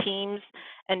and our teams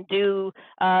and do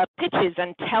pitches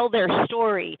and tell their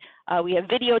story. We have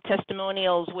video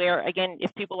testimonials where, again,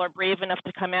 if people are brave enough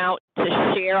to come out to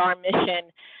share our mission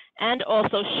and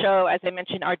also show, as I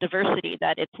mentioned, our diversity,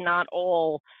 that it's not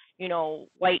all, you know,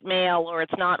 white male, or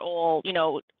it's not all, you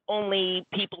know, only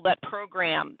people that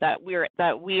program, that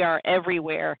we are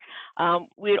everywhere.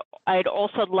 I'd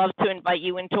also love to invite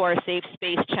you into our safe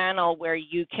space channel where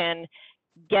you can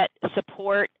get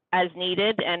support as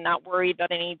needed and not worry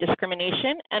about any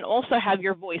discrimination, and also have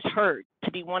your voice heard,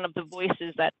 to be one of the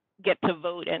voices that get to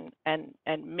vote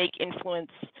and make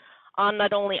influence on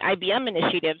not only IBM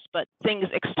initiatives, but things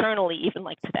externally, even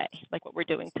like today, like what we're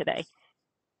doing today.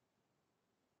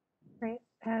 Great.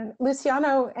 And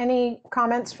Luciano, any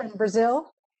comments from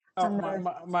Brazil?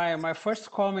 My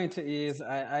first comment is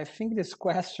I think this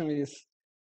question is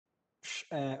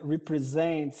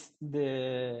represents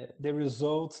the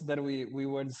results that we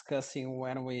were discussing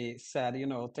when we said, you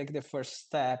know, take the first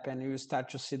step and you start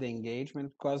to see the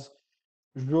engagement, because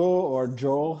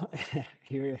Joe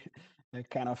here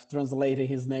kind of translating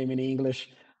his name in English,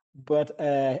 but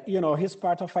you know, he's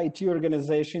part of IT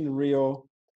organization in Rio,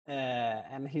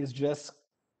 and he's just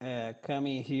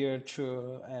coming here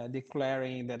to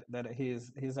declaring that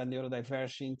he's a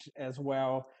neurodivergent as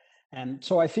well. And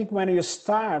so I think when you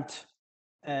start,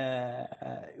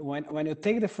 when you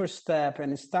take the first step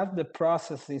and start the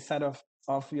process inside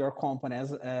of your company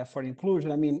as for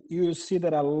inclusion, I mean, you see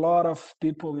that a lot of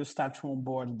people will start to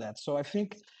onboard that. So I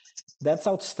think that's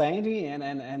outstanding,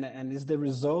 and is the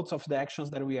results of the actions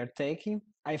that we are taking.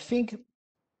 I think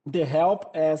the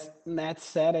help, as Nat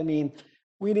said, I mean,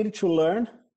 we needed to learn.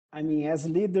 I mean, as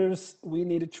leaders, we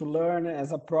needed to learn.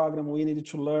 As a program, we needed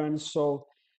to learn. So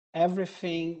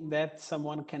everything that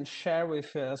someone can share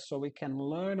with us so we can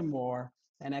learn more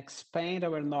and expand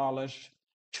our knowledge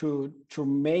to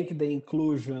make the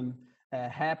inclusion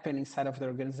happen inside of the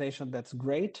organization, that's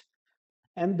great.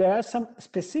 And there are some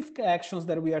specific actions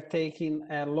that we are taking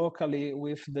locally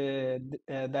with the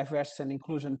diversity and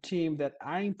inclusion team that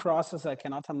are in process. I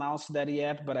cannot announce that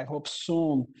yet, but I hope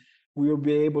soon we will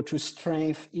be able to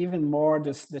strengthen even more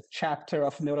the chapter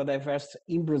of neurodiversity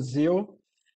in Brazil.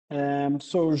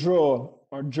 So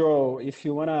Joe, if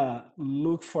you want to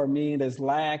look for me in the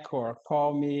Slack or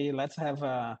call me, let's have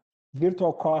a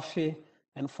virtual coffee,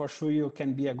 and for sure you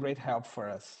can be a great help for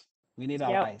us. We need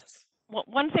allies. Well,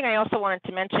 one thing I also wanted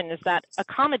to mention is that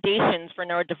accommodations for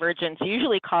neurodivergence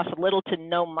usually cost little to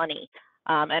no money.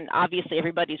 And obviously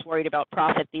everybody's worried about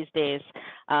profit these days.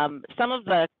 Some of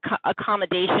the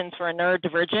accommodations for a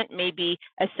neurodivergent may be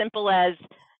as simple as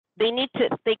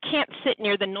they can't sit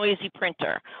near the noisy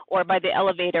printer or by the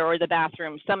elevator or the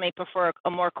bathroom. Some may prefer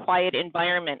a more quiet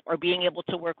environment, or being able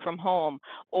to work from home,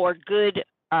 or good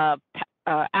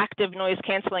active noise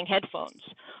canceling headphones,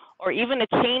 or even a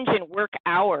change in work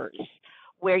hours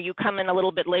where you come in a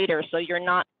little bit later so you're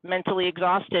not mentally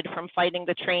exhausted from fighting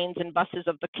the trains and buses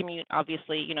of the commute,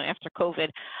 obviously, you know, after COVID.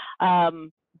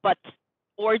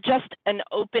 Or just an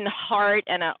open heart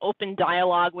and an open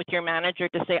dialogue with your manager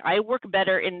to say, I work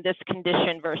better in this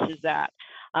condition versus that,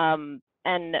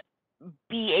 and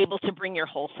be able to bring your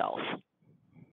whole self.